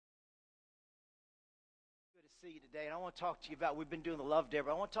see you today, and I want to talk to you about, we've been doing the Love Dare,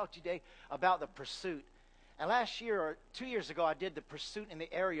 but I want to talk to you today about the pursuit. And last year, or 2 years ago, I did the pursuit in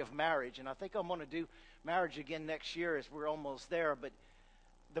the area of marriage, and I think I'm going to do marriage again next year as we're almost there, but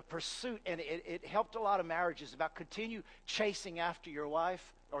the pursuit, and it helped a lot of marriages about continue chasing after your wife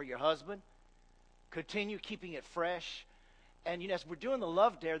or your husband, continue keeping it fresh. And, as we're doing the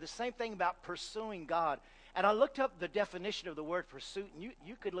Love Dare, the same thing about pursuing God. And I looked up the definition of the word pursuit, and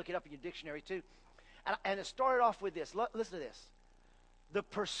you could look it up in your dictionary too. And it started off with this. Listen to this. The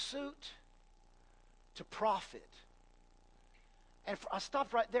pursuit to profit. And I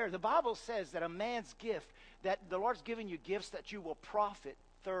stopped right there. The Bible says that a man's gift, that the Lord's given you gifts that you will profit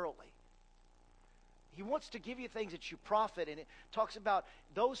thoroughly. He wants to give you things that you profit, and it talks about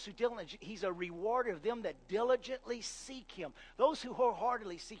those who diligently, he's a rewarder of them that diligently seek him. Those who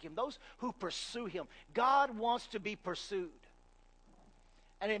wholeheartedly seek him, those who pursue him. God wants to be pursued.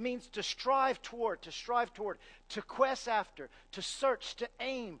 And it means to strive toward, to quest after, to search, to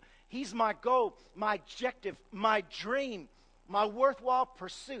aim. He's my goal, my objective, my dream, my worthwhile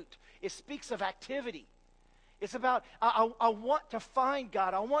pursuit. It speaks of activity. It's about, I want to find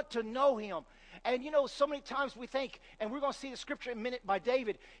God. I want to know him. And so many times we think, and we're going to see the scripture in a minute by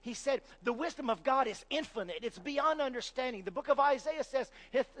David, he said, the wisdom of God is infinite. It's beyond understanding. The book of Isaiah says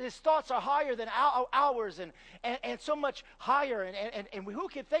his thoughts are higher than ours and so much higher. And who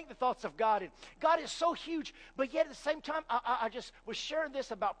can think the thoughts of God? And God is so huge. But yet at the same time, I just was sharing this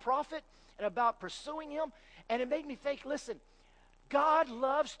about prophet and about pursuing him. And it made me think, listen, God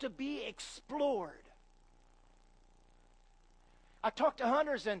loves to be explored. I talk to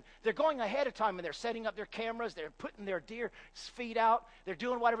hunters, and they're going ahead of time, and they're setting up their cameras. They're putting their deer feet out. They're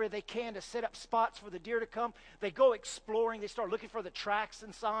doing whatever they can to set up spots for the deer to come. They go exploring. They start looking for the tracks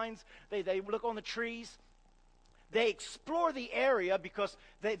and signs. They look on the trees. They explore the area because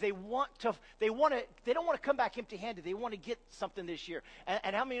they don't want to come back empty-handed. They want to get something this year.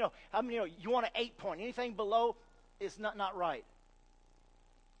 And how many know you want an 8-point? Anything below is not right.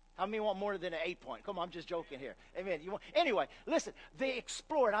 How many want more than an 8-point? Come on, I'm just joking here. Amen. Anyway, listen, they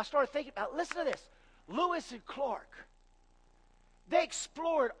explored. I started thinking about, listen to this. Lewis and Clark. They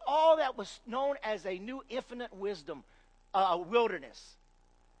explored all that was known as a new infinite wisdom wilderness.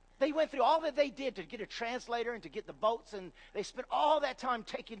 They went through all that they did to get a translator and to get the boats, and they spent all that time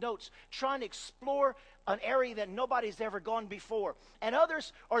taking notes, trying to explore an area that nobody's ever gone before. And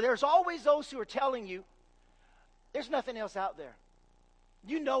others, or there's always those who are telling you, there's nothing else out there.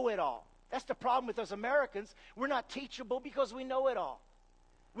 You know it all. That's the problem with us Americans. We're not teachable because we know it all.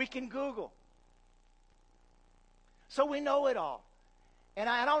 We can Google. So we know it all. And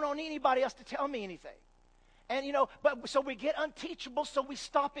I don't need anybody else to tell me anything. And but so we get unteachable, so we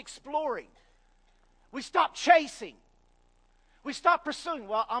stop exploring. We stop chasing. We stop pursuing.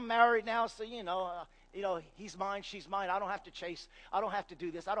 Well, I'm married now, so he's mine, she's mine. I don't have to chase. I don't have to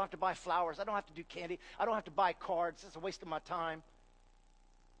do this. I don't have to buy flowers. I don't have to do candy. I don't have to buy cards. It's a waste of my time.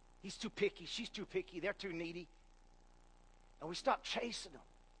 He's too picky. She's too picky. They're too needy. And we stop chasing them.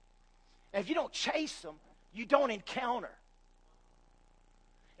 And if you don't chase them, you don't encounter.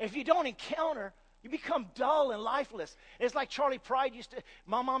 If you don't encounter, you become dull and lifeless. It's like Charlie Pride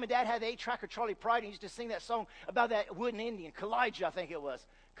my mom and dad had the 8-track of Charlie Pride, and he used to sing that song about that wooden Indian, Kalijah, I think it was.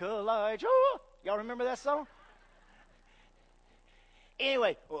 Kalijah. Y'all remember that song?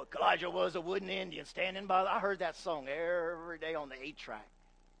 Anyway, Kalijah was a wooden Indian standing by. I heard that song every day on the 8-track.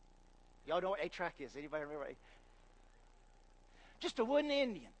 Y'all know what 8-track is? Anybody remember? Just a wooden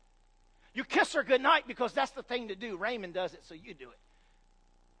Indian. You kiss her goodnight because that's the thing to do. Raymond does it, so you do it.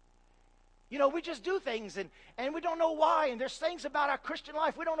 We just do things, and we don't know why. And there's things about our Christian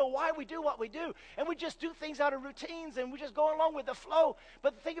life. We don't know why we do what we do. And we just do things out of routines, and we just go along with the flow.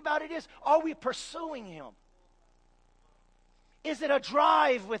 But the thing about it is, are we pursuing him? Is it a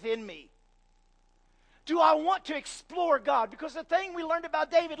drive within me? Do I want to explore God? Because the thing we learned about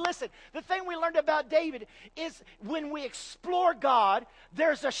David, listen, the thing we learned about David is when we explore God,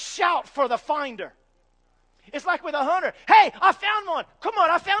 there's a shout for the finder. It's like with a hunter. Hey, I found one. Come on,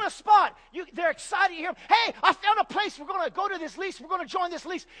 I found a spot. They're excited to hear him. Hey, I found a place. We're going to go to this lease. We're going to join this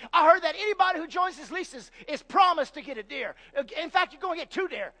lease. I heard that anybody who joins this lease is promised to get a deer. In fact, you're going to get 2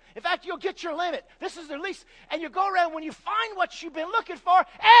 deer. In fact, you'll get your limit. This is the lease. And you go around, when you find what you've been looking for,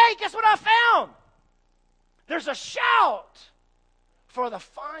 hey, guess what I found? There's a shout for the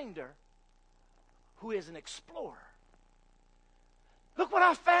finder who is an explorer. Look what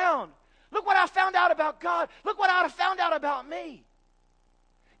I found. Look what I found out about God. Look what I found out about me.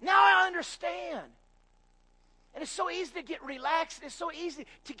 Now I understand. And it's so easy to get relaxed. It's so easy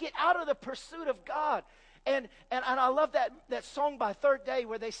to get out of the pursuit of God. And I love that song by Third Day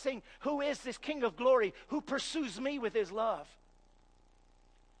where they sing, "Who is this King of glory who pursues me with his love?"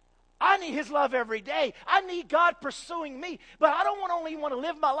 I need his love every day. I need God pursuing me. But I don't only want to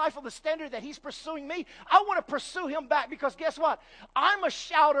live my life on the standard that he's pursuing me. I want to pursue him back, because guess what? I'm a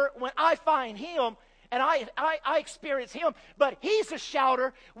shouter when I find him and I experience him. But he's a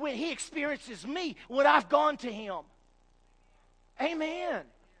shouter when he experiences me, when I've gone to him. Amen.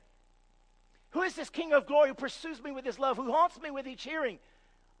 Who is this King of glory who pursues me with his love, who haunts me with each hearing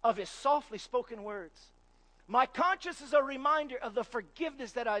of his softly spoken words? My conscience is a reminder of the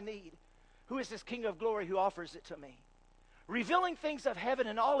forgiveness that I need. Who is this King of glory who offers it to me? Revealing things of heaven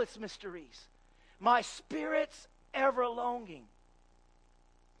and all its mysteries. My spirit's ever longing.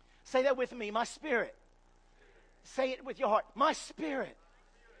 Say that with me. My spirit. Say it with your heart. My spirit.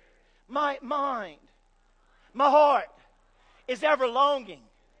 My mind. My heart is ever longing.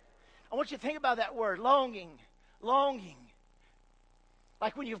 I want you to think about that word. Longing. Longing.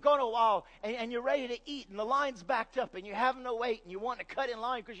 Like when you've gone a while and you're ready to eat and the line's backed up and you have no wait and you want to cut in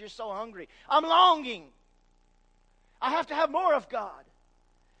line because you're so hungry. I'm longing. I have to have more of God.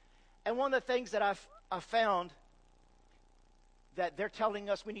 And one of the things that I've found that they're telling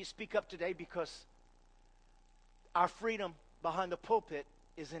us we need to speak up today, because our freedom behind the pulpit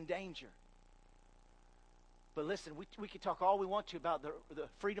is in danger. But listen, we can talk all we want to about the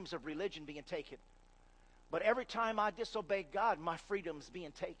freedoms of religion being taken. But every time I disobey God, my freedom's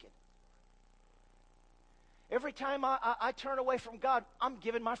being taken. Every time I turn away from God, I'm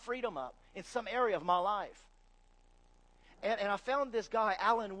giving my freedom up in some area of my life. And I found this guy,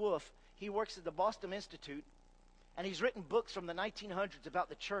 Alan Wolf. He works at the Boston Institute, and he's written books from the 1900s about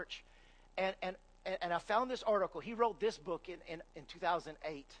the church. And I found this article. He wrote this book in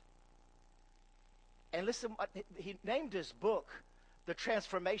 2008. And listen, he named his book The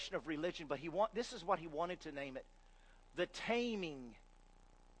Transformation of Religion, but this is what he wanted to name it: The Taming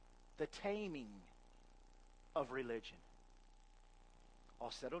of Religion.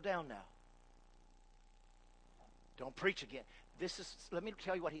 I'll settle down now. Don't preach again. Let me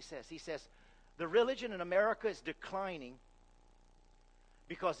tell you what he says. He says, the religion in America is declining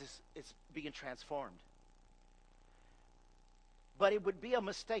because it's being transformed. But it would be a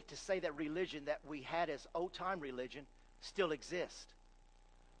mistake to say that religion that we had as old-time religion still exists.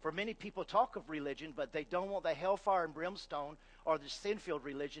 For many people talk of religion, but they don't want the hellfire and brimstone or the sin-filled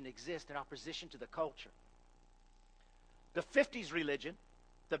religion exist in opposition to the culture. The 50s religion,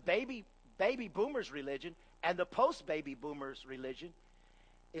 the baby boomers religion, and the post-baby boomers religion,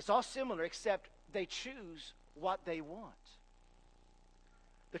 it's all similar, except they choose what they want.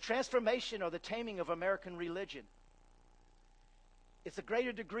 The transformation or the taming of American religion, it's a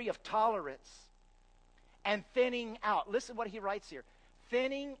greater degree of tolerance and thinning out. Listen what he writes here.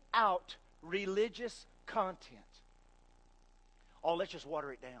 Thinning out religious content. Oh, let's just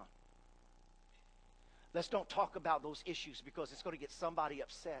water it down. Let's don't talk about those issues because it's going to get somebody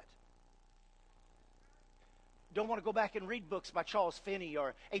upset. Don't want to go back and read books by Charles Finney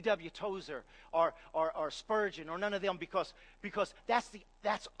or A.W. Tozer or Spurgeon or none of them because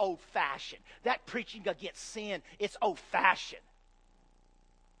that's old-fashioned. That preaching against sin, it's old-fashioned.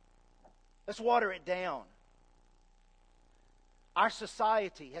 Let's water it down. Our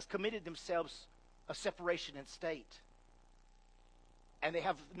society has committed themselves a separation in state, and they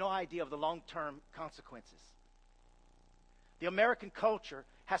have no idea of the long-term consequences. The American culture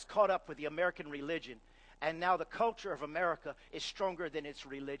has caught up with the American religion, and now the culture of America is stronger than its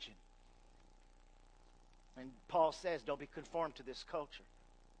religion. And Paul says, don't be conformed to this culture.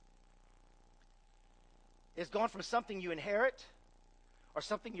 It's gone from something you inherit or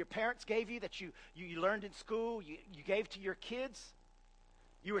something your parents gave you that you learned in school, you gave to your kids.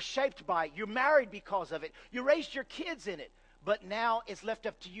 You were shaped by it. You're married because of it. You raised your kids in it. But now it's left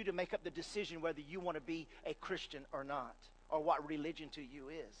up to you to make up the decision whether you want to be a Christian or not, or what religion to you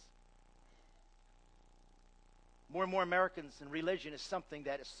is. More and more Americans, and religion is something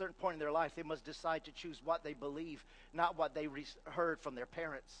that at a certain point in their life they must decide to choose what they believe, not what they heard from their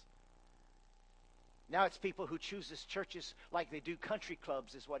parents. Now it's people who choose churches like they do country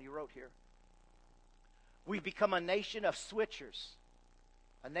clubs, is what he wrote here. We've become a nation of switchers,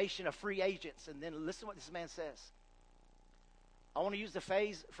 a nation of free agents. And then listen to what this man says. I want to use the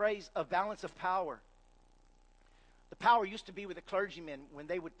phrase of balance of power. The power used to be with the clergymen. When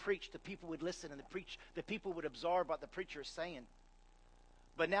they would preach, the people would listen, and the people would absorb what the preacher is saying.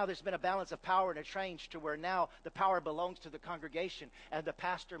 But now there's been a balance of power and a change to where now the power belongs to the congregation, and the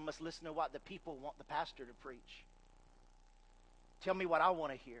pastor must listen to what the people want the pastor to preach. Tell me what I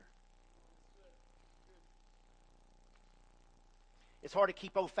want to hear. It's hard to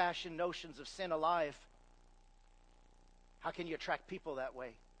keep old-fashioned notions of sin alive How can you attract people that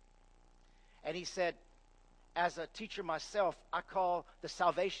way? And he said, as a teacher myself, I call the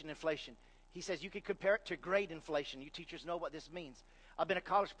salvation inflation. He says you can compare it to grade inflation. You teachers know what this means. I've been a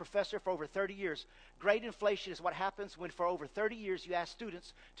college professor for over 30 years. Grade inflation is what happens when for over 30 years you ask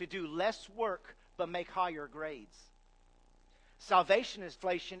students to do less work but make higher grades. Salvation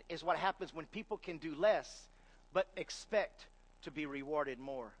inflation is what happens when people can do less but expect to be rewarded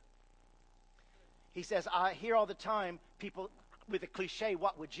more. He says, I hear all the time people with a cliche,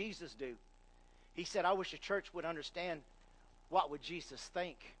 what would Jesus do? He said, I wish the church would understand what would Jesus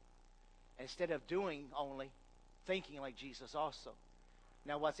think. Instead of doing only, thinking like Jesus also.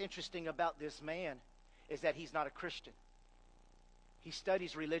 Now what's interesting about this man is that he's not a Christian. He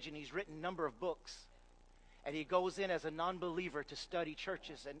studies religion. He's written a number of books. And he goes in as a non-believer to study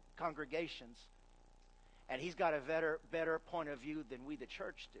churches and congregations. And he's got a better point of view than we, the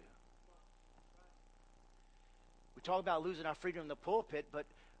church, do. We talk about losing our freedom in the pulpit, but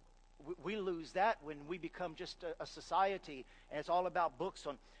we lose that when we become just a society, and it's all about books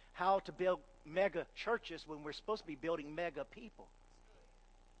on how to build mega churches when we're supposed to be building mega people.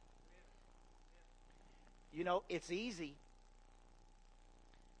 You know, it's easy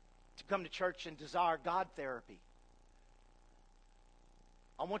to come to church and desire God therapy.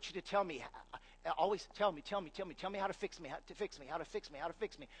 I want you to tell me, always tell me how to fix me, how to fix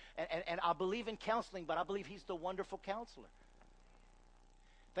me. And I believe in counseling, but I believe He's the wonderful counselor.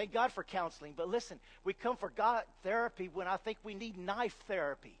 Thank God for counseling. But listen, we come for God therapy when I think we need knife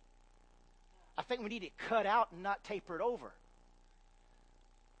therapy. I think we need it cut out and not tapered over.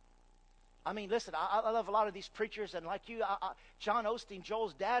 I mean, listen, I love a lot of these preachers, and like you, John Osteen,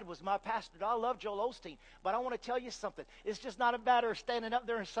 Joel's dad, was my pastor. I love Joel Osteen, but I want to tell you something. It's just not a matter of standing up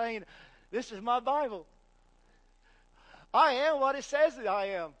there and saying, this is my Bible. I am what it says that I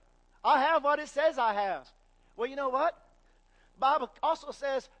am. I have what it says I have. Well, you know what? The Bible also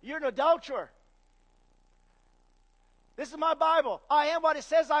says you're an adulterer. This is my Bible. I am what it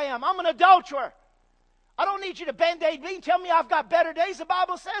says I am. I'm an adulterer. I don't need you to band-aid me and tell me I've got better days. The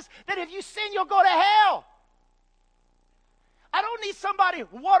Bible says that if you sin, you'll go to hell. I don't need somebody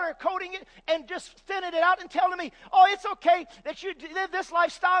water coating it and just thinning it out and telling me, oh, it's okay that you live this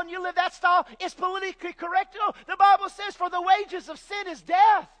lifestyle and you live that style. It's politically correct. No, the Bible says for the wages of sin is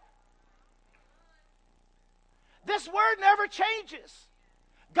death. This word never changes.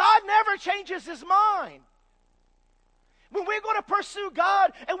 God never changes His mind. When we're going to pursue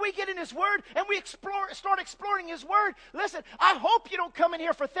God and we get in His Word and we start exploring His Word, listen, I hope you don't come in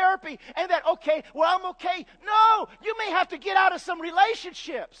here for therapy and that, okay, well, I'm okay. No, you may have to get out of some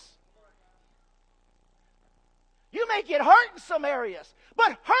relationships. You may get hurt in some areas.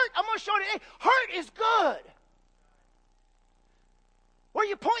 But hurt, I'm going to show you today, hurt is good. Where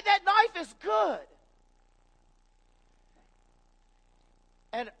you point that knife is good.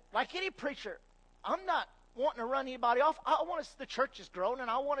 And like any preacher, I'm not wanting to run anybody off. I want to see the church is growing, and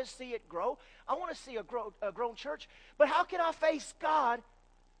I want to see it grow. I want to see a grown church. But how can I face God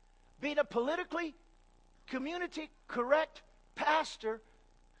being a politically, community correct pastor,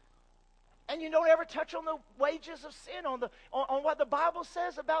 and you don't ever touch on the wages of sin, on what the Bible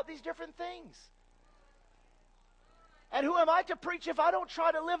says about these different things? And who am I to preach if I don't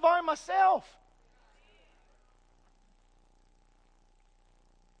try to live by myself?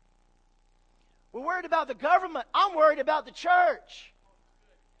 We're worried about the government. I'm worried about the church.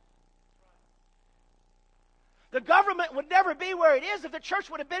 The government would never be where it is if the church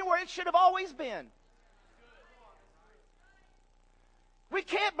would have been where it should have always been. We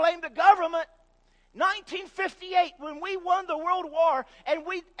can't blame the government. 1958, when we won the World War,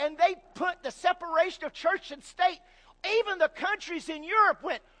 and they put the separation of church and state, even the countries in Europe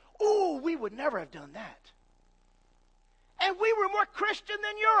went, "Ooh, we would never have done that." And we were more Christian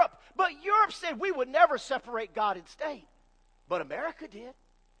than Europe. But Europe said we would never separate God and state. But America did.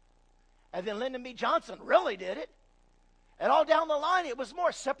 And then Lyndon B. Johnson really did it. And all down the line, it was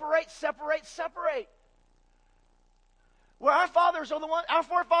more separate, separate, separate. Where our forefathers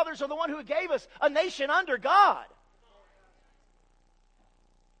are the one who gave us a nation under God.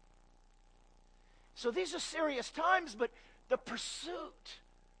 So these are serious times, but the pursuit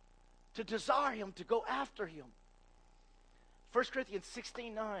to desire Him, to go after Him. 1 Corinthians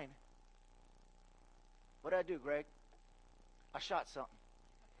 16:9. What did I do, Greg? I shot something.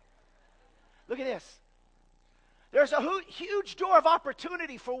 Look at this. There's a huge door of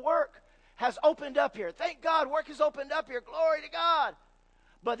opportunity for work has opened up here. Thank God, work has opened up here. Glory to God.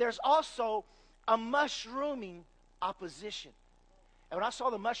 But there's also a mushrooming opposition. And when I saw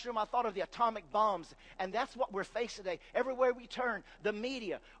the mushroom, I thought of the atomic bombs. And that's what we're facing today. Everywhere we turn, the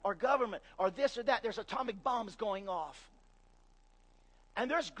media or government or this or that, there's atomic bombs going off. And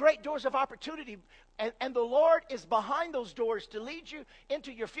there's great doors of opportunity. And the Lord is behind those doors to lead you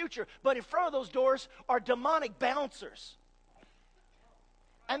into your future. But in front of those doors are demonic bouncers.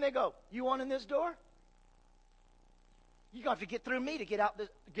 And they go, you want in this door? You got to get through me to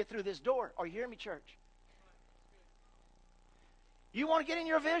get through this door. Are you hearing me, church? You want to get in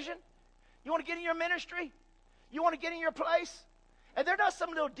your vision? You want to get in your ministry? You want to get in your place? And they're not some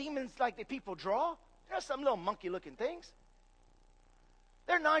little demons like the people draw. They're not some little monkey-looking things.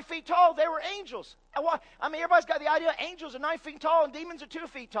 They're 9 feet tall. They were angels. I mean, everybody's got the idea angels are 9 feet tall and demons are 2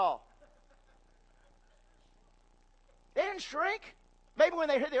 feet tall. They didn't shrink. Maybe when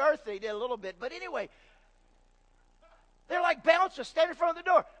they hit the earth, they did a little bit. But anyway, they're like bouncers standing in front of the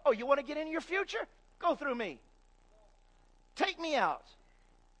door. Oh, you want to get into your future? Go through me. Take me out.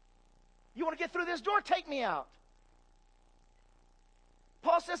 You want to get through this door? Take me out.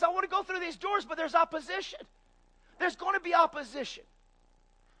 Paul says, I want to go through these doors, but there's opposition. There's going to be opposition.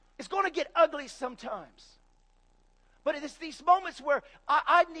 It's going to get ugly sometimes. But it's these moments where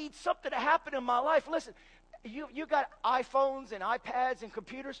I need something to happen in my life. Listen, you got iPhones and iPads and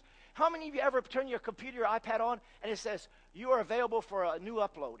computers. How many of you ever turn your computer, your iPad on, and it says, you are available for a new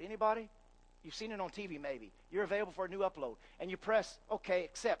upload? Anybody? You've seen it on TV maybe. You're available for a new upload. And you press, okay,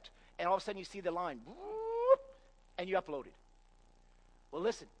 accept. And all of a sudden you see the line, whoop, and you upload it. Well,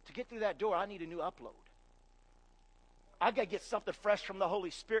 listen, to get through that door, I need a new upload. I got to get something fresh from the Holy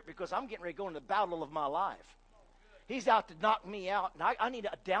Spirit because I'm getting ready to go into the battle of my life. He's out to knock me out, and I need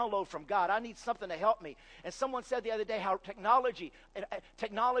a download from God. I need something to help me. And someone said the other day how technology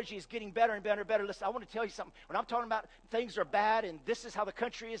is getting better and better and better. Listen, I want to tell you something. When I'm talking about things are bad and this is how the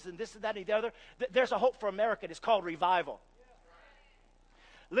country is and this and that and the other, there's a hope for America. It's called revival.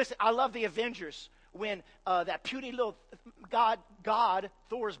 Listen, I love the Avengers when that puny little God,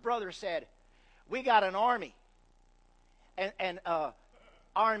 Thor's brother, said, we got an army. And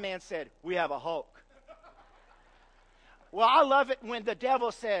Iron Man said, we have a Hulk. Well, I love it when the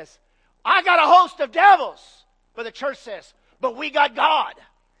devil says, I got a host of devils. But the church says, but we got God.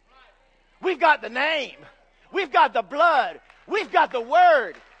 We've got the name. We've got the blood. We've got the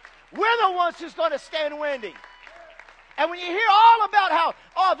word. We're the ones who's going to stand winning. And when you hear all about how,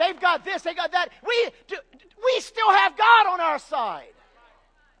 oh, they've got this, they got that, we still have God on our side.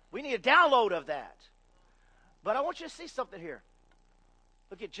 We need a download of that. But I want you to see something here.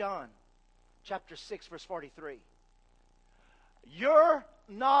 Look at John chapter 6, verse 43. You're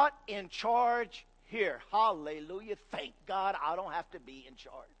not in charge here. Hallelujah. Thank God I don't have to be in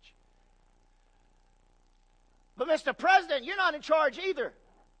charge. But Mr. President, you're not in charge either.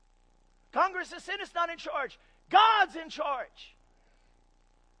 Congress and Senate's not in charge. God's in charge.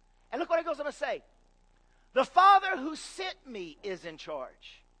 And look what it goes on to say. The Father who sent me is in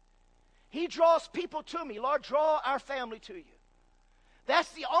charge. He draws people to me. Lord, draw our family to you.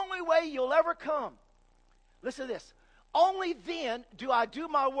 That's the only way you'll ever come. Listen to this. Only then do I do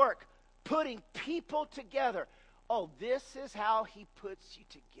my work, putting people together. Oh, this is how he puts you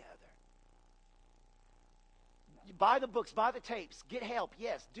together. Buy the books, buy the tapes, get help.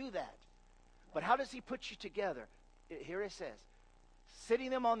 Yes, do that. But how does he put you together? Here it says, sitting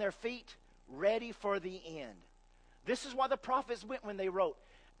them on their feet, ready for the end. This is why the prophets went when they wrote,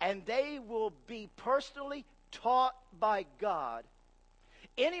 and they will be personally taught by God.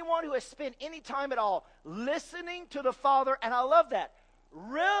 Anyone who has spent any time at all listening to the Father, and I love that,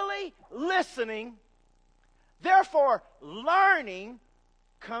 really listening, therefore learning,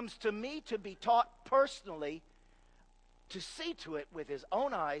 comes to me to be taught personally, to see to it with his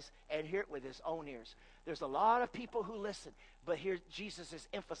own eyes and hear it with his own ears. There's a lot of people who listen, but here Jesus is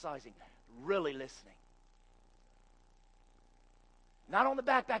emphasizing really listening. Not on the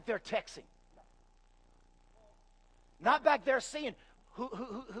back there texting. Not back there seeing who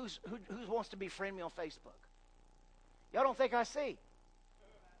wants to befriend me on Facebook. Y'all don't think I see?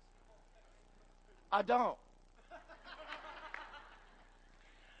 I don't.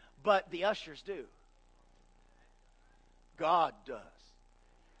 But the ushers do. God does.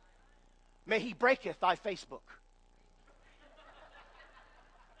 May he breaketh thy Facebook.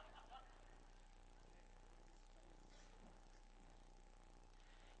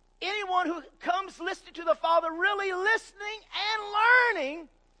 Anyone who comes listening to the Father, really listening and learning,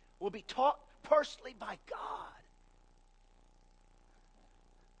 will be taught personally by God.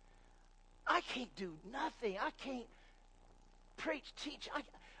 I can't do nothing. I can't preach, teach.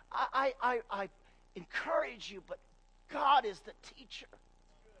 I encourage you, but God is the teacher.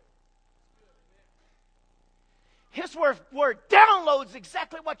 His word downloads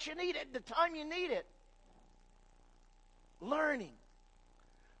exactly what you need at the time you need it. Learning.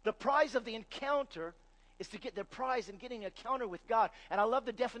 The prize of the encounter is to get the prize in getting an encounter with God. And I love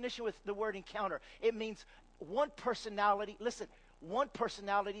the definition with the word encounter. It means one personality, listen, one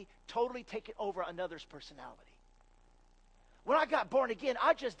personality totally taking over another's personality. When I got born again,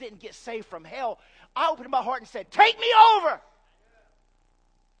 I just didn't get saved from hell. I opened my heart and said, take me over.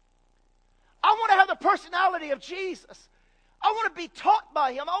 I want to have the personality of Jesus. I want to be taught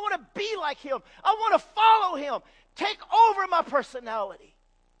by him. I want to be like him. I want to follow him. Take over my personality.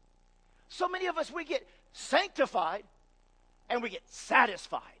 So many of us, we get sanctified and we get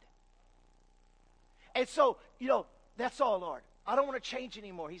satisfied. And so, that's all, Lord. I don't want to change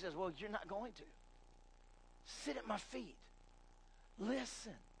anymore. He says, well, you're not going to. Sit at my feet.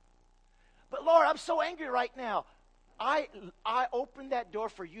 Listen. But Lord, I'm so angry right now. I opened that door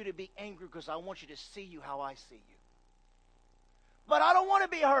for you to be angry because I want you to see you how I see you. But I don't want to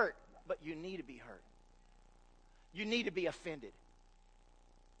be hurt. But you need to be hurt. You need to be offended.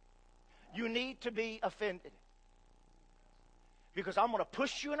 You need to be offended. Because I'm going to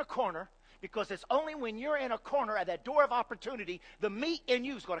push you in a corner, because it's only when you're in a corner at that door of opportunity, the meat in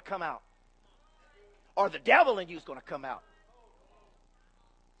you is going to come out. Or the devil in you is going to come out.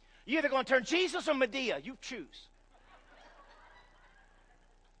 You're either going to turn Jesus or Medea. You choose.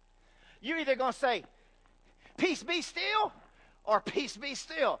 You're either going to say, peace be still, or peace be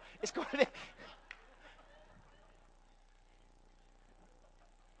still. It's going to be...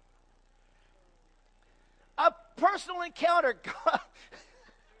 A personal encounter,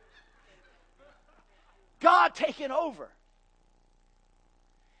 God taking over.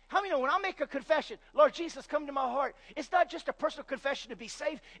 How many know when I make a confession, Lord Jesus, come to my heart, it's not just a personal confession to be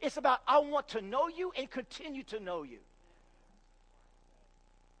saved. It's about I want to know you and continue to know you.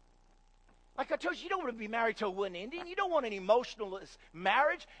 Like I told you, you don't want to be married to a wooden Indian. You don't want an emotionless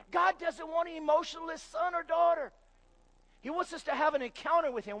marriage. God doesn't want an emotionless son or daughter. He wants us to have an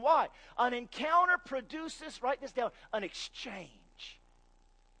encounter with him. Why? An encounter produces, write this down, an exchange.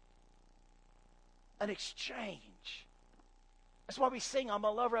 An exchange. That's why we sing, I'm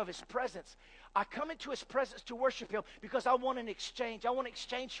a lover of his presence. I come into his presence to worship him because I want an exchange. I want to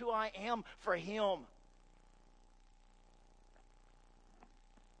exchange who I am for him.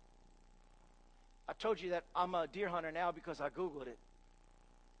 I told you that I'm a deer hunter now because I Googled it.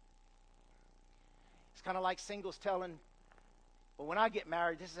 It's kind of like singles telling, well, when I get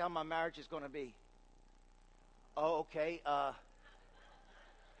married, this is how my marriage is going to be. Oh, okay.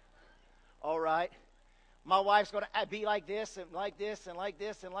 All right. My wife's going to be like this and like this and like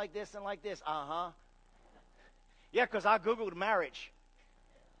this and like this and like this. Uh-huh. Yeah, because I Googled marriage.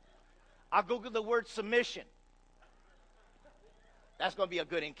 I Googled the word submission. That's going to be a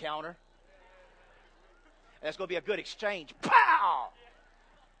good encounter. That's going to be a good exchange. Pow!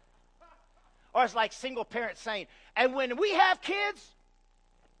 Or it's like single parents saying, and when we have kids,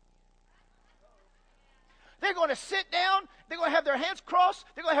 they're going to sit down, they're going to have their hands crossed,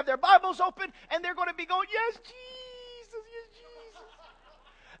 they're going to have their Bibles open, and they're going to be going, yes, Jesus, yes, Jesus.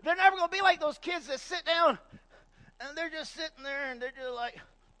 They're never going to be like those kids that sit down, and they're just sitting there, and they're just like,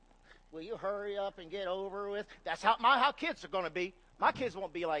 will you hurry up and get over with? That's how kids are going to be. My kids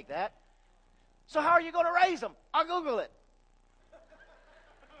won't be like that. So how are you going to raise them? I'll Google it.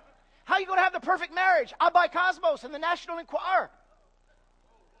 How are you going to have the perfect marriage? I buy Cosmos and the National Enquirer.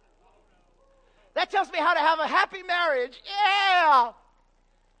 That tells me how to have a happy marriage. Yeah.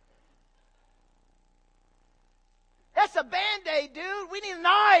 That's a Band-Aid, dude. We need a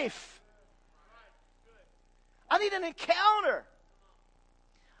knife. I need an encounter.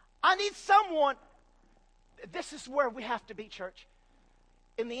 I need someone. This is where we have to be, church.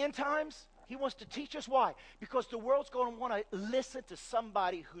 In the end times, he wants to teach us. Why? Because the world's going to want to listen to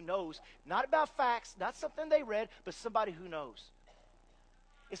somebody who knows, not about facts, not something they read, but somebody who knows.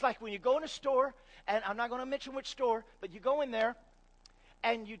 It's like when you go in a store, and I'm not going to mention which store, but you go in there,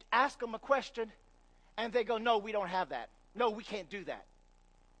 and you ask them a question, and they go, no, we don't have that. No, we can't do that.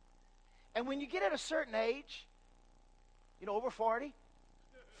 And when you get at a certain age, over 40,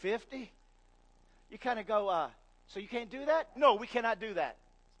 50, you kind of go, so you can't do that? No, we cannot do that.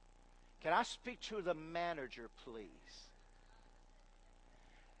 Can I speak to the manager, please?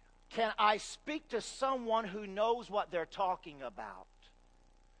 Can I speak to someone who knows what they're talking about?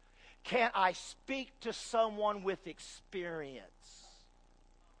 Can I speak to someone with experience?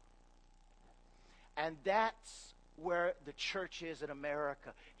 And that's where the church is in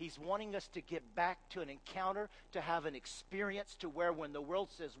America. He's wanting us to get back to an encounter, to have an experience to where when the world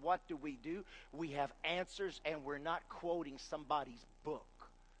says, what do? We have answers, and we're not quoting somebody's book.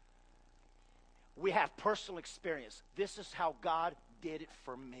 We have personal experience. This is how God did it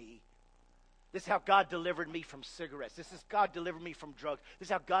for me. This is how God delivered me from cigarettes. This is God delivered me from drugs. This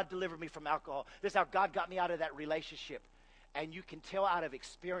is how God delivered me from alcohol. This is how God got me out of that relationship. And you can tell out of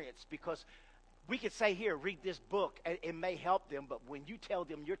experience, because we could say, here, read this book, and it may help them, but when you tell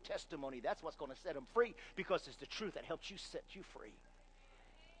them your testimony, that's what's going to set them free, because it's the truth that helps you set you free.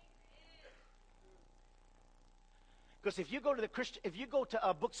 Because if you go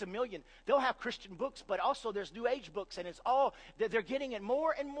to Books A Million, they'll have Christian books, but also there's New Age books, and it's all, they're getting it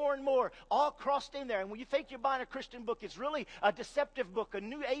more and more and more, all crossed in there. And when you think you're buying a Christian book, it's really a deceptive book, a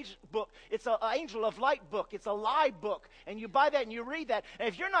New Age book. It's an Angel of Light book. It's a lie book. And you buy that and you read that. And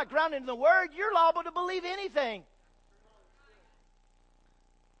if you're not grounded in the Word, you're liable to believe anything.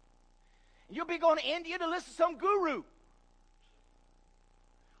 You'll be going to India to listen to some guru.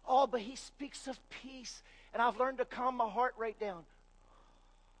 Oh, but he speaks of peace. And I've learned to calm my heart rate down.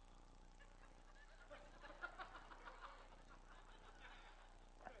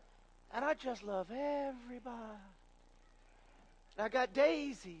 And I just love everybody. I got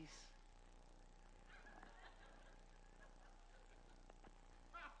daisies.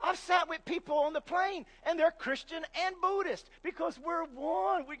 I've sat with people on the plane, and they're Christian and Buddhist, because we're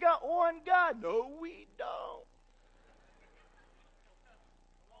one. We got one God. No, we don't.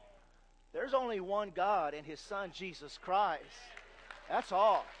 There's only one God and His Son, Jesus Christ. That's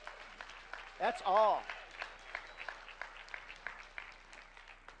all. That's all.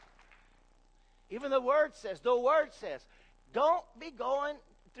 Even the Word says, don't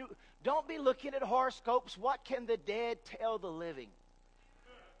be looking at horoscopes. What can the dead tell the living?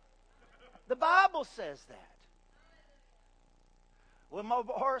 The Bible says that. When my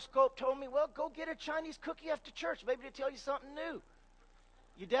horoscope told me, well, go get a Chinese cookie after church, maybe to tell you something new.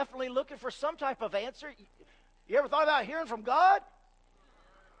 You're definitely looking for some type of answer. You ever thought about hearing from God?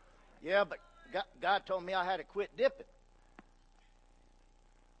 Yeah, but God told me I had to quit dipping.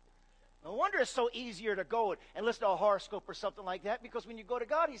 No wonder it's so easier to go and listen to a horoscope or something like that, because when you go to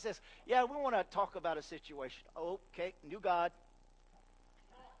God, He says, yeah, we want to talk about a situation. Okay, new God.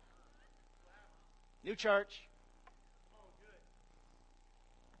 New church.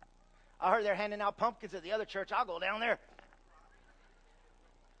 I heard they're handing out pumpkins at the other church. I'll go down there.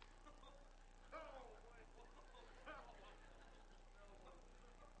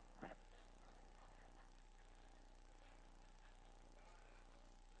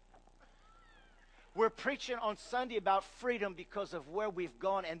 We're preaching on Sunday about freedom because of where we've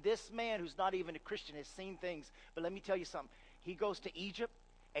gone. And this man, who's not even a Christian, has seen things. But let me tell you something. He goes to Egypt,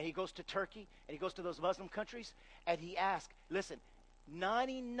 and he goes to Turkey, and he goes to those Muslim countries, and he asks, listen,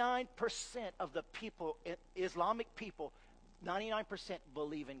 99% of the people, Islamic people, 99%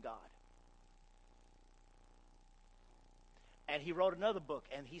 believe in God. And he wrote another book,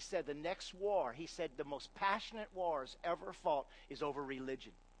 and he said the next war, he said the most passionate wars ever fought is over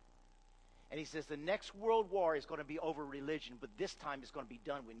religion. And he says the next world war is going to be over religion, but this time it's going to be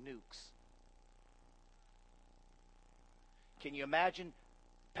done with nukes. Can you imagine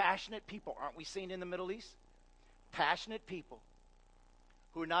passionate people? Aren't we seeing in the Middle East? Passionate people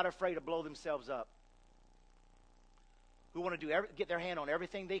who are not afraid to blow themselves up. Who want to get their hand on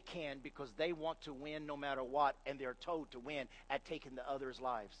everything they can because they want to win no matter what, and they're told to win at taking the others'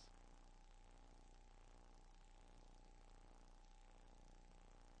 lives.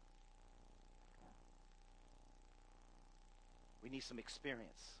 We need some experience.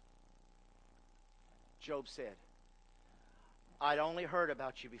 Job said, I'd only heard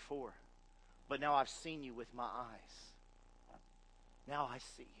about you before, but now I've seen you with my eyes. Now I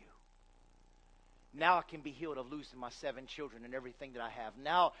see you. Now I can be healed of losing my 7 children and everything that I have.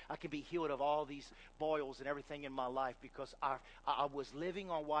 Now I can be healed of all these boils and everything in my life because I was living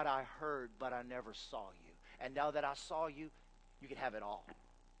on what I heard, but I never saw you. And now that I saw you, you can have it all.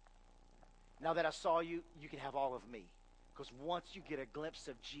 Now that I saw you, you can have all of me. Because once you get a glimpse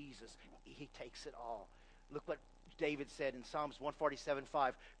of Jesus, He takes it all. Look what David said in Psalms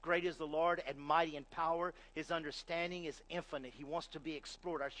 147:5. Great is the Lord and mighty in power. His understanding is infinite. He wants to be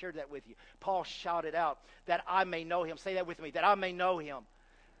explored. I shared that with you. Paul shouted out, that I may know Him. Say that with me, that I may know Him.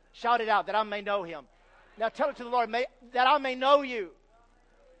 Shout it out, that I may know Him. Now tell it to the Lord, that I may know you.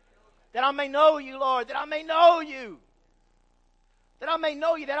 That I may know you, Lord. That I may know you. That I may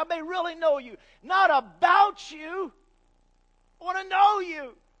know you. That I may really know you. Not about you. I want to know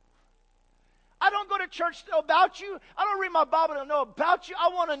you. I don't go to church to know about you. I don't read my Bible to know about you. I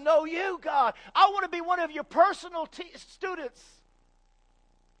want to know you, God. I want to be one of your personal students.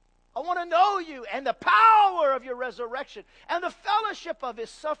 I want to know you and the power of your resurrection and the fellowship of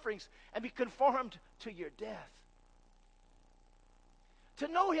His sufferings and be conformed to your death. To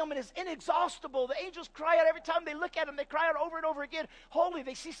know him, and is inexhaustible. The angels cry out every time they look at him. They cry out over and over again, holy.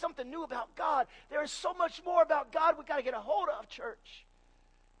 They see something new about God. There is so much more about God we've got to get a hold of, church.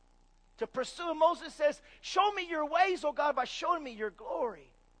 To pursue him, Moses says, show me your ways, oh God, by showing me your glory.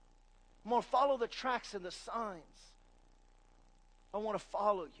 I'm going to follow the tracks and the signs. I want to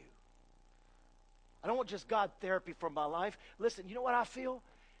follow you. I don't want just God therapy for my life. Listen, you know what I feel?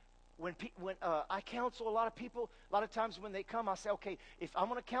 When I counsel a lot of people, a lot of times when they come, I say, okay, if I'm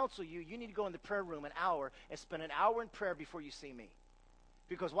going to counsel you, you need to go in the prayer room an hour and spend an hour in prayer before you see me.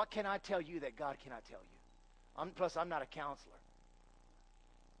 Because what can I tell you that God cannot tell you? Plus, I'm not a counselor.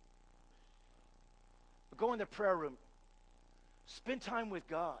 But go in the prayer room. Spend time with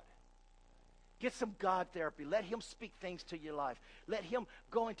God. Get some God therapy. Let him speak things to your life. Let him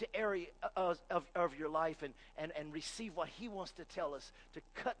go into area of your life and receive what he wants to tell us, to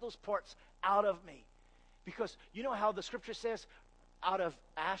cut those parts out of me. Because you know how the scripture says, out of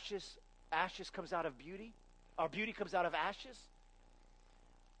ashes comes out of beauty? Or beauty comes out of ashes?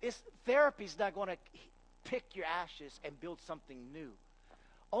 Therapy's not going to pick your ashes and build something new.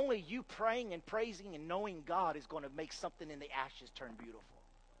 Only you praying and praising and knowing God is going to make something in the ashes turn beautiful.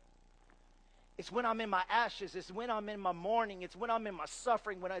 It's when I'm in my ashes. It's when I'm in my mourning. It's when I'm in my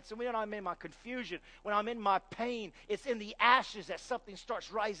suffering. It's when I'm in my confusion. When I'm in my pain. It's in the ashes that something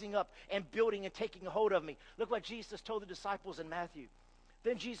starts rising up and building and taking a hold of me. Look what Jesus told the disciples in Matthew.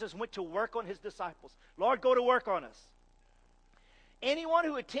 Then Jesus went to work on his disciples. Lord, go to work on us. Anyone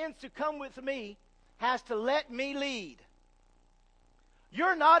who intends to come with me has to let me lead.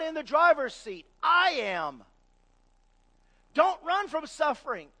 You're not in the driver's seat. I am. Don't run from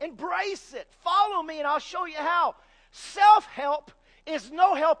suffering. Embrace it. Follow me and I'll show you how. Self-help is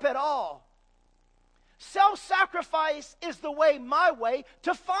no help at all. Self-sacrifice is the way, my way,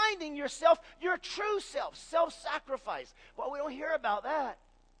 to finding yourself, your true self. Self-sacrifice. Well, we don't hear about that.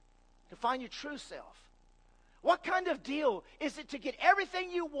 To find your true self. What kind of deal is it to get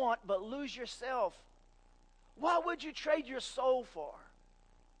everything you want but lose yourself? What would you trade your soul for?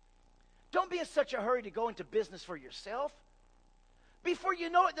 Don't be in such a hurry to go into business for yourself. Before you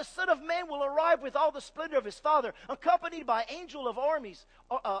know it, the Son of Man will arrive with all the splendor of his Father, accompanied by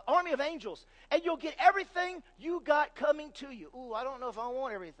army of angels, and you'll get everything you got coming to you. Ooh, I don't know if I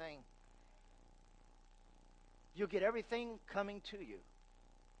want everything. You'll get everything coming to you.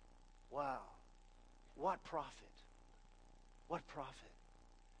 Wow. What profit? What profit?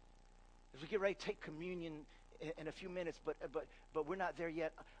 As we get ready to take communion in a few minutes, but we're not there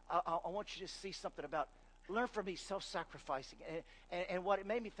yet. I want you to see something about, learn from me, self-sacrificing. And what it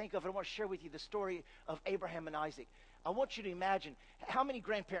made me think of, and I want to share with you the story of Abraham and Isaac. I want you to imagine, how many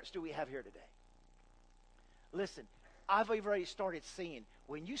grandparents do we have here today? Listen, I've already started seeing,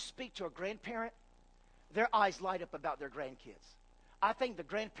 when you speak to a grandparent, their eyes light up about their grandkids. I think the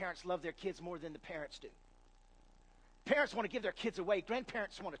grandparents love their kids more than the parents do. Parents want to give their kids away.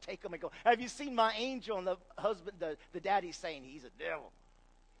 Grandparents want to take them and go, have you seen my angel? And the husband, the daddy's saying, he's a devil.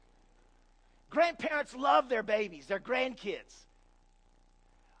 Grandparents love their babies, their grandkids.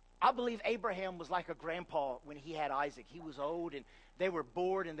 I believe Abraham was like a grandpa when he had Isaac. He was old and they were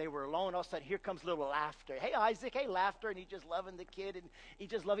bored and they were alone. All of a sudden, here comes little laughter. Hey, Isaac, hey, laughter. And he's just loving the kid. And he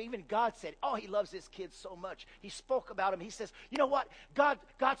just loved, even God said, oh, he loves this kid so much. He spoke about him. He says, you know what? God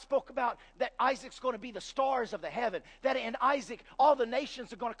spoke about that Isaac's going to be the stars of the heaven. That in Isaac, all the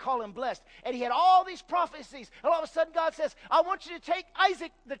nations are going to call him blessed. And he had all these prophecies. And all of a sudden, God says, I want you to take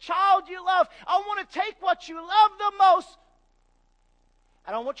Isaac, the child you love. I want to take what you love the most.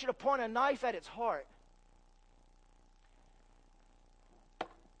 And I want you to point a knife at its heart.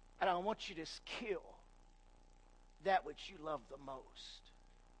 And I want you to kill that which you love the most.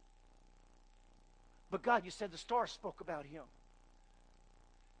 But God, you said the stars spoke about him.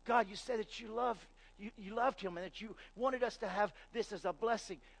 God, you said that you loved him and that you wanted us to have this as a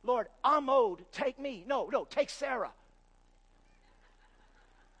blessing. Lord, I'm old. Take me. No, take Sarah.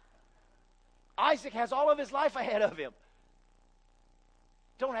 Isaac has all of his life ahead of him.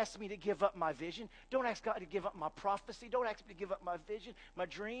 Don't ask me to give up my vision. Don't ask God to give up my prophecy. Don't ask me to give up my vision, my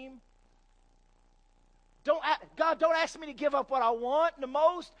dream. God, don't ask me to give up what I want the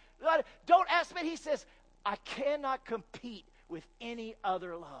most. God, don't ask me. He says, I cannot compete with any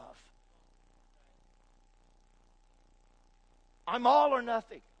other love. I'm all or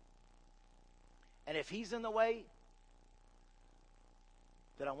nothing. And if he's in the way,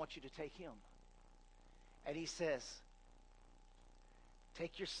 then I want you to take him. And he says,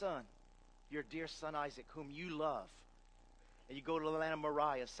 take your son, your dear son Isaac, whom you love, and you go to the land of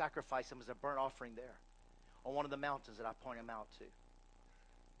Moriah, sacrifice him as a burnt offering there on one of the mountains that I point him out to.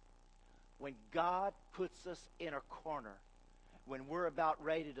 When God puts us in a corner when we're about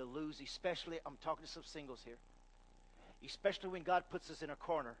ready to lose, especially, I'm talking to some singles here, especially when God puts us in a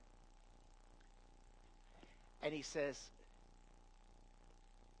corner and he says,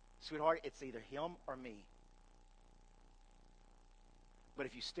 sweetheart, it's either him or me. But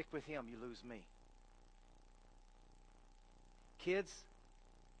if you stick with him, you lose me. Kids,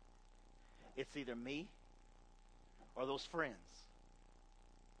 it's either me or those friends.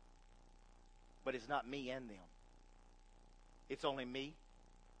 But it's not me and them. It's only me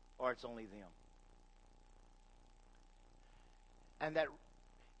or it's only them. And that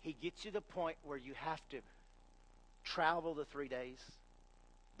he gets you to the point where you have to travel the 3 days,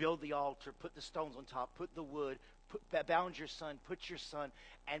 build the altar, put the stones on top, put the wood, bound your son, put your son,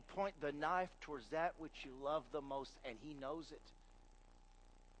 and point the knife towards that which you love the most, and he knows it.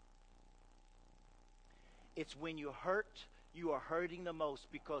 It's when you hurt, you are hurting the most,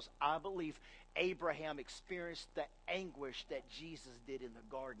 because I believe Abraham experienced the anguish that Jesus did in the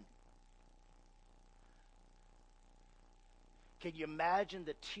garden. Can you imagine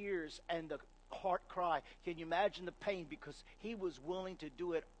the tears and the heart cry? Can you imagine the pain? Because he was willing to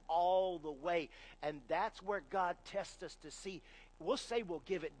do it all the way. And that's where God tests us to see. We'll say we'll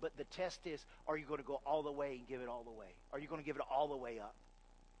give it, but the test is, are you going to go all the way and give it all the way? Are you going to give it all the way up?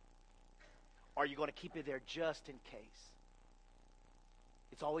 Are you going to keep it there just in case?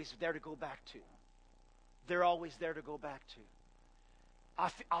 It's always there to go back to. They're always there to go back to.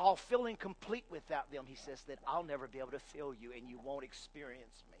 I'll feel incomplete without them, he says, that I'll never be able to feel you and you won't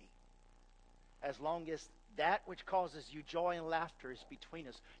experience me. As long as that which causes you joy and laughter is between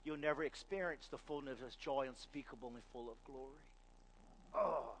us, you'll never experience the fullness of joy unspeakable and full of glory.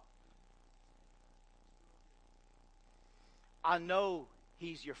 Oh. I know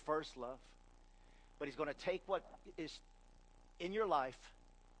he's your first love, but he's going to take what is in your life,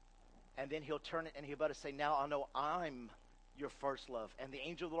 and then he'll turn it and he'll better say, now I know I'm your first love. And the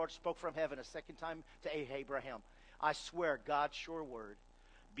angel of the Lord spoke from heaven a second time to Abraham. I swear, God's sure word,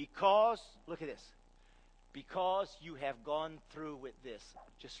 because, look at this, because you have gone through with this,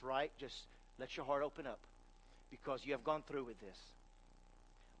 just let your heart open up. Because you have gone through with this,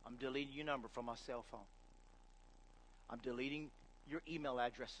 I'm deleting your number from my cell phone. I'm deleting your email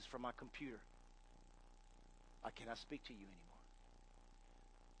addresses from my computer. I cannot speak to you anymore.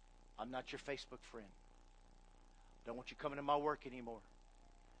 I'm not your Facebook friend. Don't want you coming to my work anymore.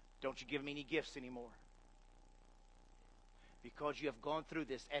 Don't you give me any gifts anymore. Because you have gone through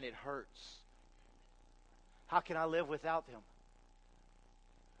this and it hurts. How can I live without them?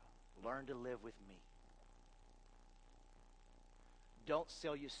 Learn to live with me. Don't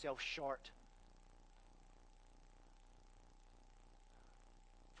sell yourself short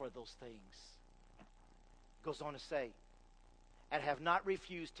for those things. Goes on to say, and have not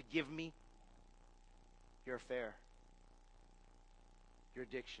refused to give me your affair, your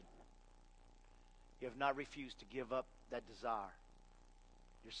addiction. You have not refused to give up that desire,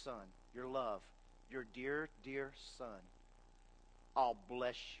 your son, your love, your dear, dear son. I'll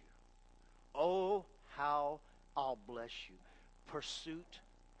bless you. Oh, how I'll bless you. Pursuit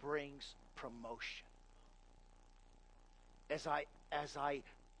brings promotion. As I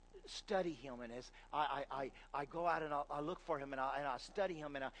study him, and as I go out and I look for him, and I study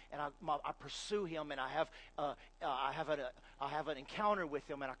him, and I pursue him, and I have an encounter with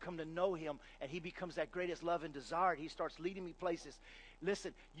him, and I come to know him, and he becomes that greatest love and desire, and he starts leading me places.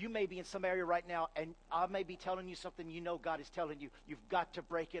 Listen, you may be in some area right now, and I may be telling you something you know God is telling you. You've got to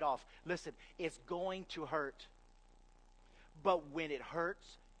break it off. Listen, it's going to hurt. But when it hurts,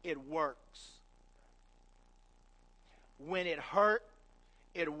 it works. When it hurt,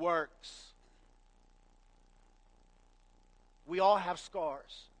 it works. We all have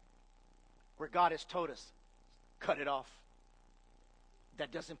scars where God has told us, cut it off.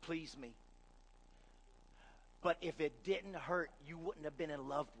 That doesn't please me. But if it didn't hurt, you wouldn't have been in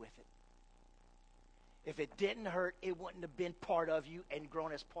love with it. If it didn't hurt, it wouldn't have been part of you and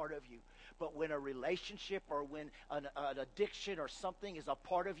grown as part of you. But when a relationship or when an addiction or something is a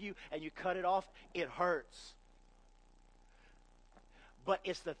part of you and you cut it off, it hurts. But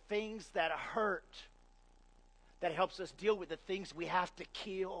it's the things that hurt that helps us deal with the things we have to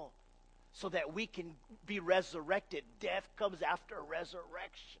kill so that we can be resurrected. Death comes after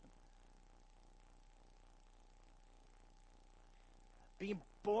resurrection. Being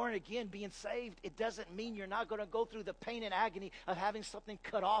born again, being saved, it doesn't mean you're not going to go through the pain and agony of having something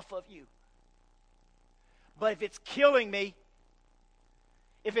cut off of you. But if it's killing me,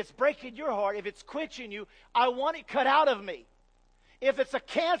 if it's breaking your heart, if it's quenching you, I want it cut out of me. If it's a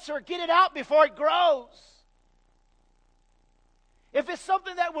cancer, get it out before it grows. If it's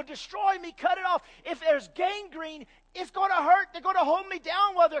something that will destroy me, cut it off. If there's gangrene It's going to hurt. They're going to hold me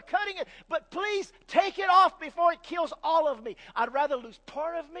down while they're cutting it. But please take it off before it kills all of me. I'd rather lose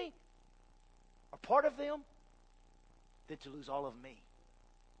part of me or part of them than to lose all of me.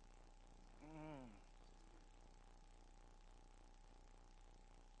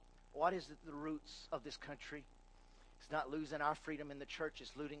 What is the roots of this country? It's not losing our freedom in the church.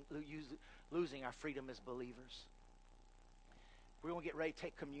 It's losing our freedom as believers. We're going to get ready to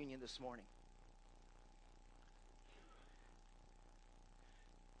take communion this morning.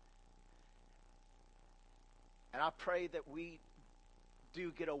 And I pray that we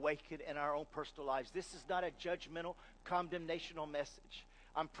do get awakened in our own personal lives. This is not a judgmental, condemnational message.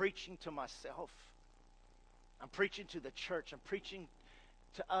 I'm preaching to myself. I'm preaching to the church. I'm preaching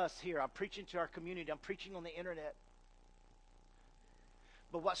to us here. I'm preaching to our community. I'm preaching on the internet.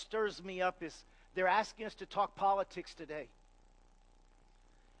 But what stirs me up is they're asking us to talk politics today.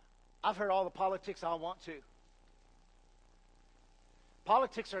 I've heard all the politics I want to.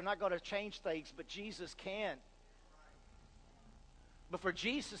 Politics are not going to change things, but Jesus can. But for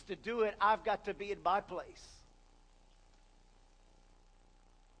Jesus to do it, I've got to be in my place.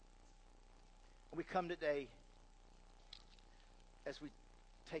 We come today as we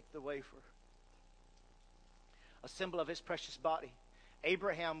take the wafer, a symbol of his precious body.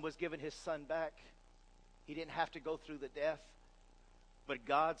 Abraham was given his son back. He didn't have to go through the death, but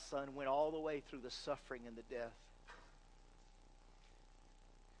God's son went all the way through the suffering and the death.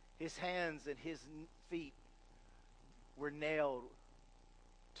 His hands and his feet were nailed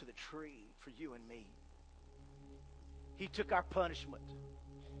to the tree for you and me. He took our punishment.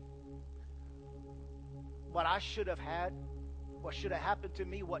 What I should have had, what should have happened to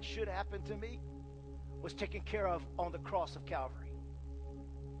me, what should happen to me, was taken care of on the cross of Calvary.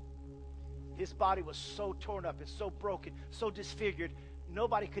 His body was so torn up and so broken, so disfigured,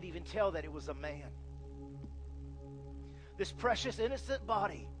 nobody could even tell that it was a man. This precious, innocent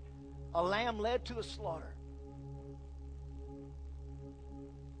body, a lamb led to the slaughter.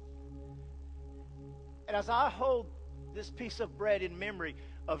 And as I hold this piece of bread in memory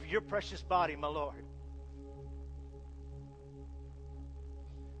of your precious body, my Lord,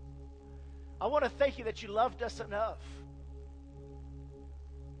 I want to thank you that you loved us enough,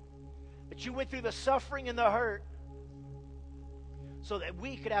 that you went through the suffering and the hurt so that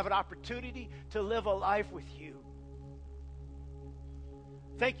we could have an opportunity to live a life with you.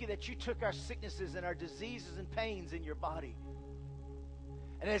 Thank you that you took our sicknesses and our diseases and pains in your body.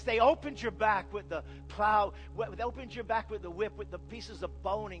 And as they opened your back with the plow, they opened your back with the whip, with the pieces of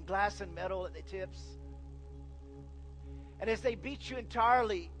bone and glass and metal at the tips. And as they beat you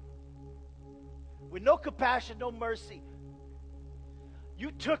entirely, with no compassion, no mercy,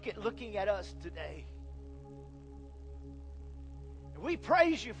 you took it looking at us today. And we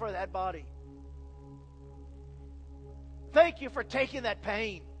praise you for that body. Thank you for taking that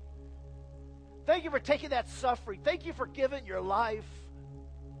pain. Thank you for taking that suffering. Thank you for giving your life.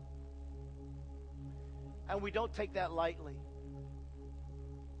 And we don't take that lightly.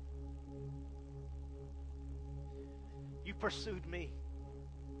 You pursued me.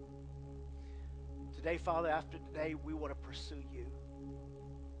 Today, Father, after today, we want to pursue you.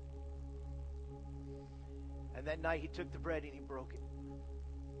 And that night, he took the bread and he broke it.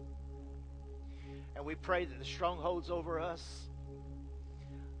 And we pray that the strongholds over us,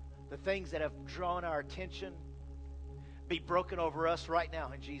 the things that have drawn our attention, be broken over us right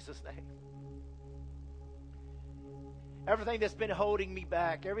now in Jesus' name. Everything that's been holding me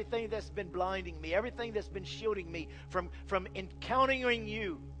back, everything that's been blinding me, everything that's been shielding me from encountering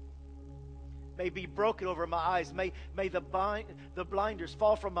you may be broken over my eyes. May the blinders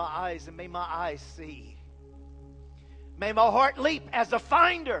fall from my eyes, and may my eyes see. May my heart leap as a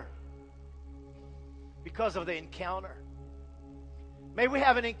finder because of the encounter. May we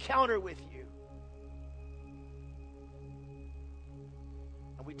have an encounter with you.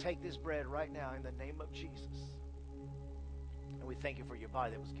 And we take this bread right now in the name of Jesus. And we thank you for your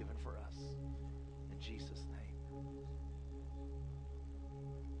body that was given for us. In Jesus' name.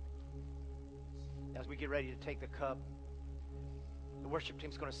 As we get ready to take the cup, the worship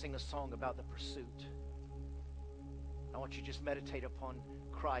team's going to sing a song about the pursuit. I want you to just meditate upon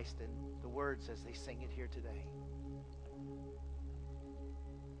Christ and the words as they sing it here today.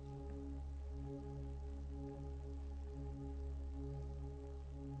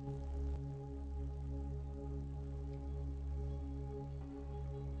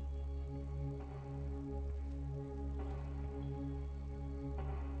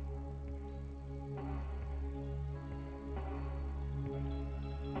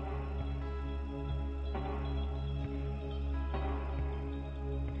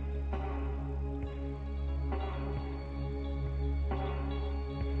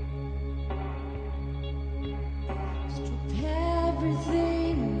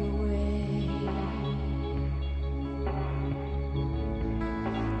 everything away.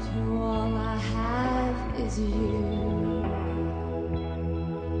 To all I have is you.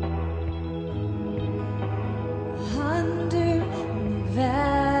 Under veils,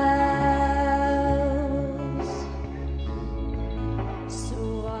 so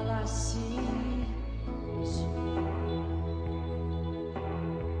all I see is you.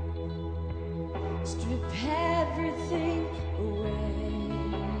 Strip everything away.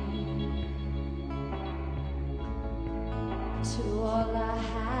 To all I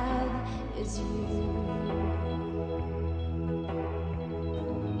have is you.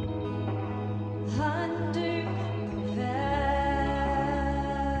 Under veils,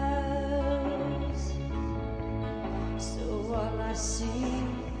 so all I see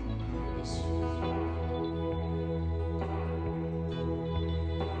is you.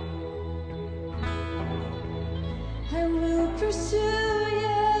 I will pursue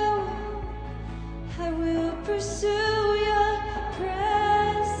you. I will pursue your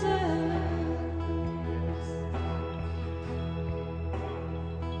presence.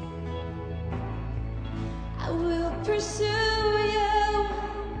 I will pursue you.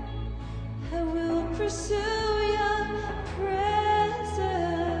 I will pursue your presence.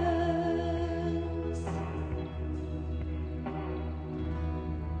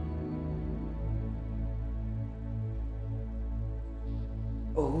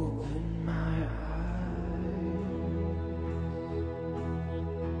 Open my eyes,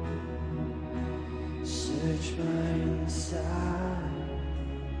 search my inside.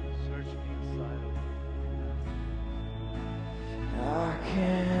 Search me inside of me. I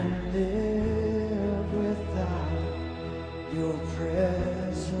can't live without your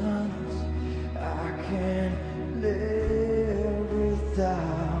presence. I can't live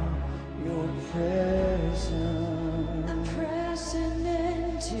without your presence. I'm pressing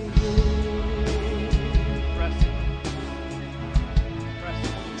into you. Pressing.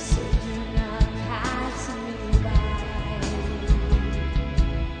 Pressing. So do not pass me by.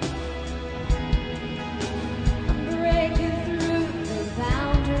 I'm breaking through the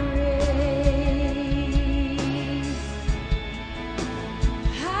boundaries.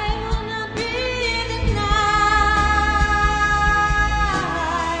 I will not be denied.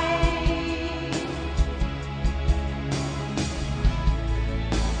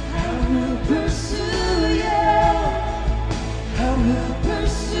 I will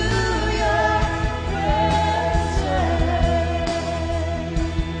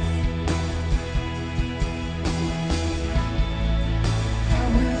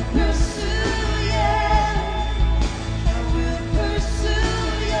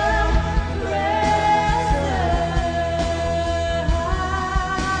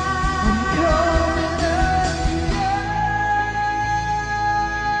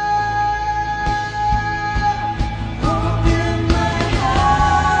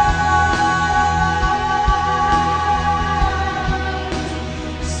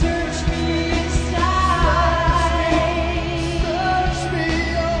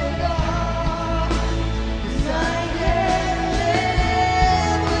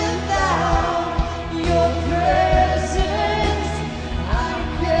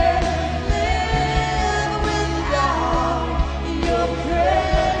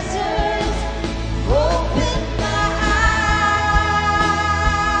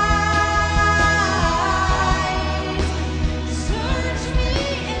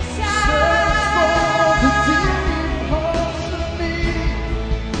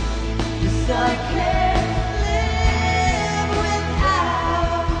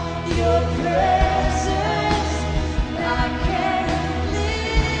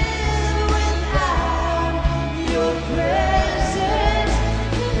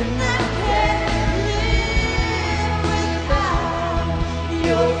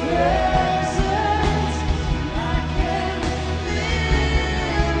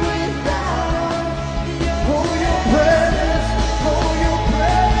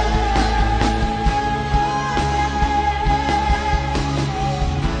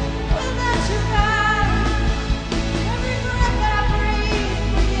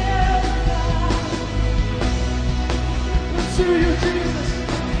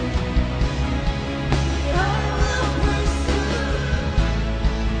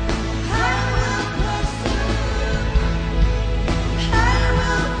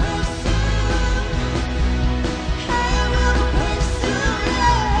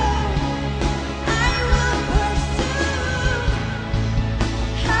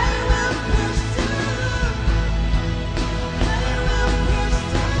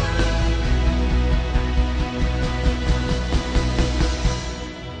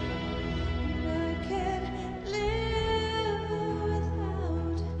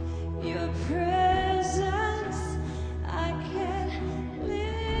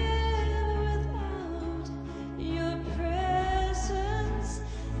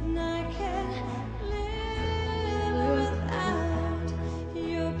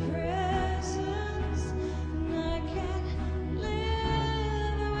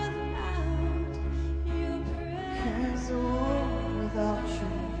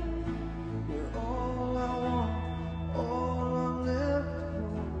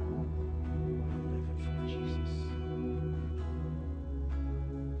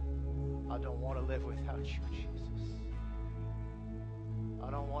I don't want to live without you, Jesus.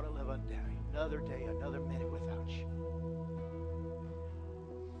 I don't want to live another day, another minute without you.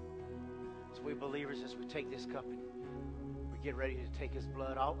 As we believers, as we take this cup and we get ready to take his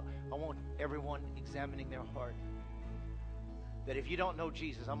blood, I want everyone examining their heart. That if you don't know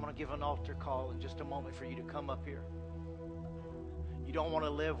Jesus, I'm going to give an altar call in just a moment for you to come up here. You don't want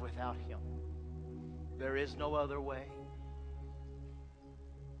to live without him. There is no other way.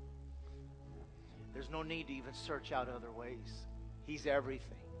 There's no need to even search out other ways. He's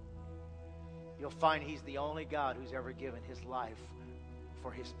everything. You'll find he's the only God who's ever given his life for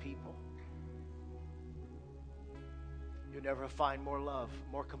his people. You'll never find more love,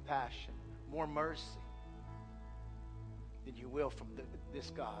 more compassion, more mercy than you will from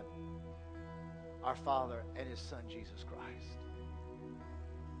this God, our Father and his Son, Jesus Christ.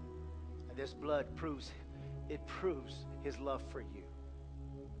 And this blood proves his love for you.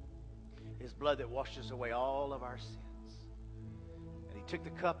 His blood that washes away all of our sins. And he took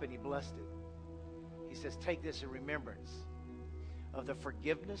the cup and he blessed it. He says, take this in remembrance of the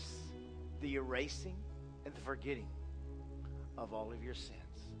forgiveness, the erasing, and the forgetting of all of your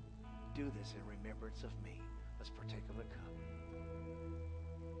sins. Do this in remembrance of me. Let's partake of the cup.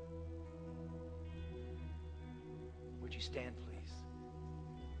 Would you stand, please?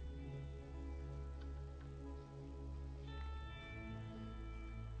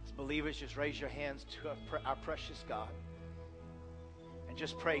 As believers, just raise your hands to our precious God and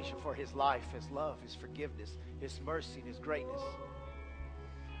just praise him for his life, his love, his forgiveness, his mercy, and his greatness.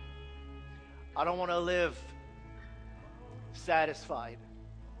 I don't want to live satisfied.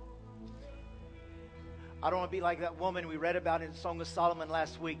 I don't want to be like that woman we read about in Song of Solomon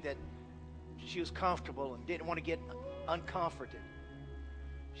last week, that she was comfortable and didn't want to get uncomforted.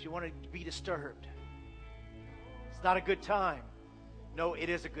 She wanted to be disturbed. It's not a good time. No, it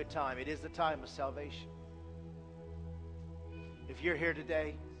is a good time. It is the time of salvation. If you're here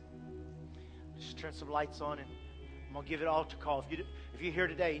today, just turn some lights on and I'm going to give it an altar call. If you're here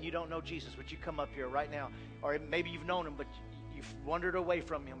today and you don't know Jesus, would you come up here right now? Or maybe you've known him, but you've wandered away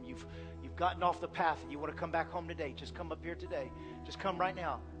from him. You've gotten off the path and you want to come back home today. Just come up here today. Just come right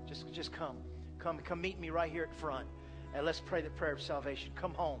now. Just come. Come meet me right here at front. And let's pray the prayer of salvation.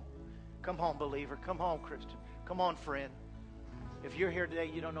 Come home. Come home, believer. Come home, Christian. Come on, friend. If you're here today,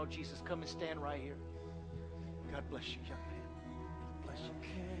 you don't know Jesus, come and stand right here. God bless you, young man. Bless you.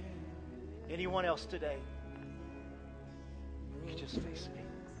 Anyone else today? You can just face me.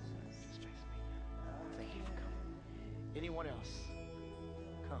 Just face me. Thank you for coming. Anyone else?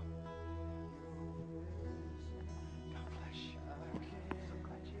 Come. God bless you. So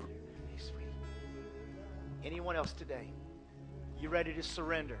glad you're here. Hey, sweetie. Anyone else today? You ready to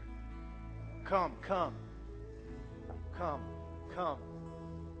surrender? Come. Come. God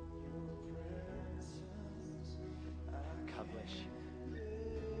bless you.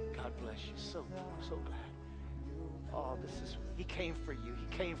 God bless you. So glad. Oh, he came for you. He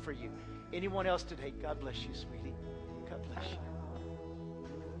came for you. Anyone else today? God bless you, sweetie. God bless you.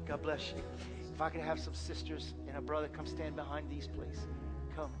 God bless you. If I could have some sisters and a brother come stand behind these, please.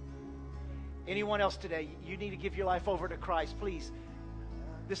 Come. Anyone else today? You need to give your life over to Christ, please.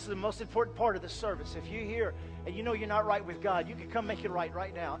 This is the most important part of the service. If you're here and you know you're not right with God, you can come make it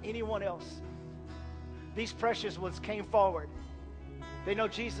right now. Anyone else? These precious ones came forward. They know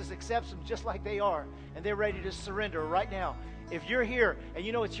Jesus accepts them just like they are, and they're ready to surrender right now. If you're here and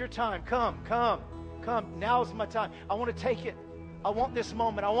you know it's your time, come. Now's my time. I want to take it. I want this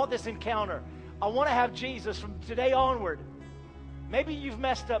moment. I want this encounter. I want to have Jesus from today onward. Maybe you've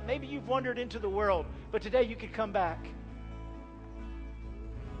messed up. Maybe you've wandered into the world, but today you can come back.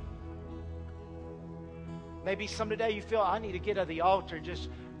 Maybe some today you feel, I need to get to the altar.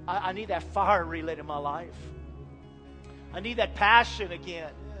 I need that fire relit in my life. I need that passion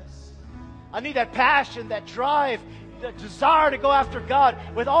again. I need that passion, that drive, the desire to go after God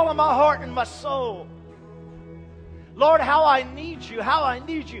with all of my heart and my soul. Lord, how I need you,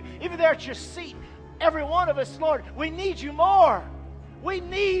 Even there at your seat, every one of us, Lord, we need you more. We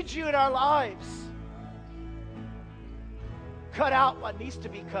need you in our lives. Cut out what needs to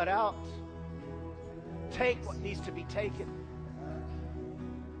be cut out. Take what needs to be taken.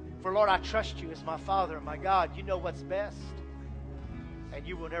 For Lord, I trust you as my Father and my God. You know what's best. And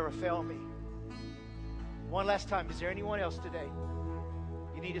you will never fail me. One last time, is there anyone else today?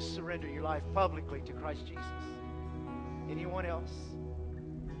 You need to surrender your life publicly to Christ Jesus. Anyone else?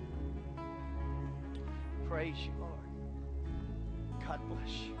 Praise you, Lord. God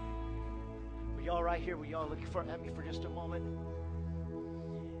bless you. Will y'all right here, will y'all look at me for just a moment?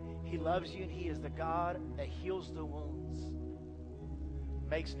 He loves you, and he is the God that heals the wounds.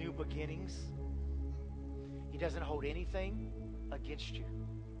 makes new beginnings. He doesn't hold anything against you.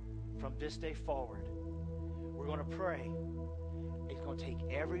 From this day forward, we're going to pray. He's going to take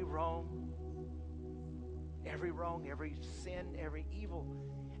every wrong, every sin, every evil.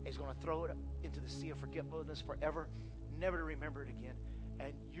 He's going to throw it into the sea of forgetfulness forever, never to remember it again.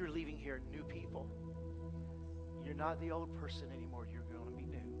 And you're leaving here new people. You're not the old person anymore. You're going to be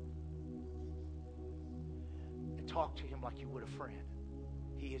new. And talk to him like you would a friend.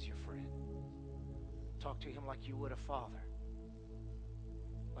 He is your friend. Talk to him like you would a father.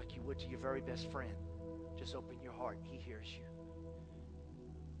 Like you would to your very best friend. Just open your heart. He hears you.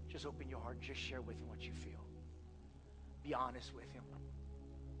 Just open your heart and just share with him what you feel. Be honest with him.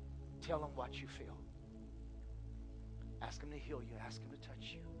 Tell him what you feel. Ask him to heal you. Ask him to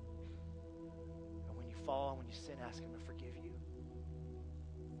touch you. And when you fall and when you sin, ask him to forgive you.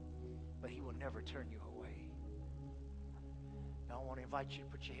 But he will never turn you away. Now I want to invite you to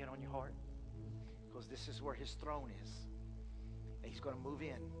put your hand on your heart, because this is where his throne is. And he's going to move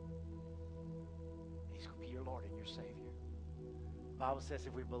in. He's going to be your Lord and your Savior. The Bible says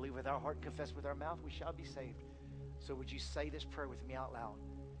if we believe with our heart and confess with our mouth, we shall be saved. So would you say this prayer with me out loud?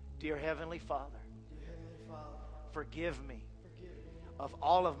 Dear Heavenly Father, forgive me of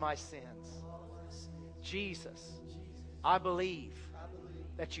all of my sins. Jesus, I believe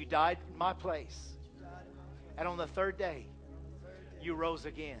that you died in my place. And on the third day, you rose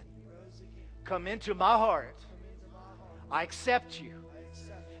again. Come into my heart. I accept you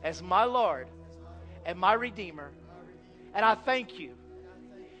as my Lord and my Redeemer. And I thank you.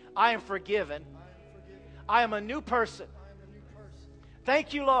 I am forgiven. I am a new person.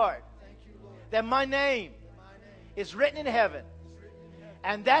 Thank you, Lord, that my name is written in heaven.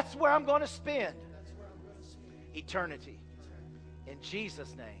 And that's where I'm going to spend eternity. In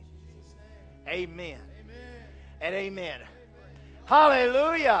Jesus' name, amen and amen.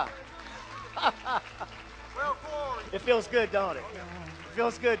 Hallelujah. It feels good, don't it? It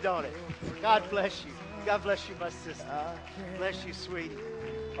feels good, don't it? God bless you. God bless you, my sister. Bless you, sweetie.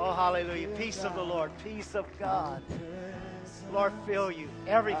 Oh, hallelujah. Peace of the Lord. Peace of God. Lord, fill you.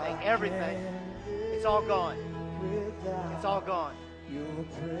 Everything, everything. It's all gone. It's all gone.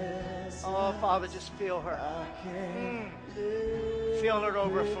 Oh, Father, just feel her. Feel her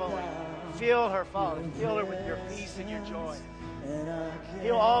overflowing. Feel her, Father. Fill her with your peace and your joy.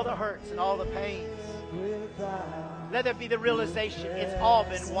 Heal all the hurts and all the pains. Let there be the realization it's all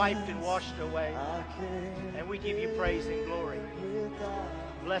been wiped and washed away. And we give you praise and glory.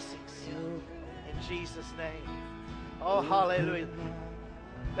 Blessings in Jesus' name. Oh, hallelujah.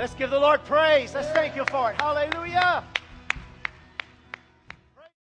 Let's give the Lord praise. Let's thank him for it. Hallelujah.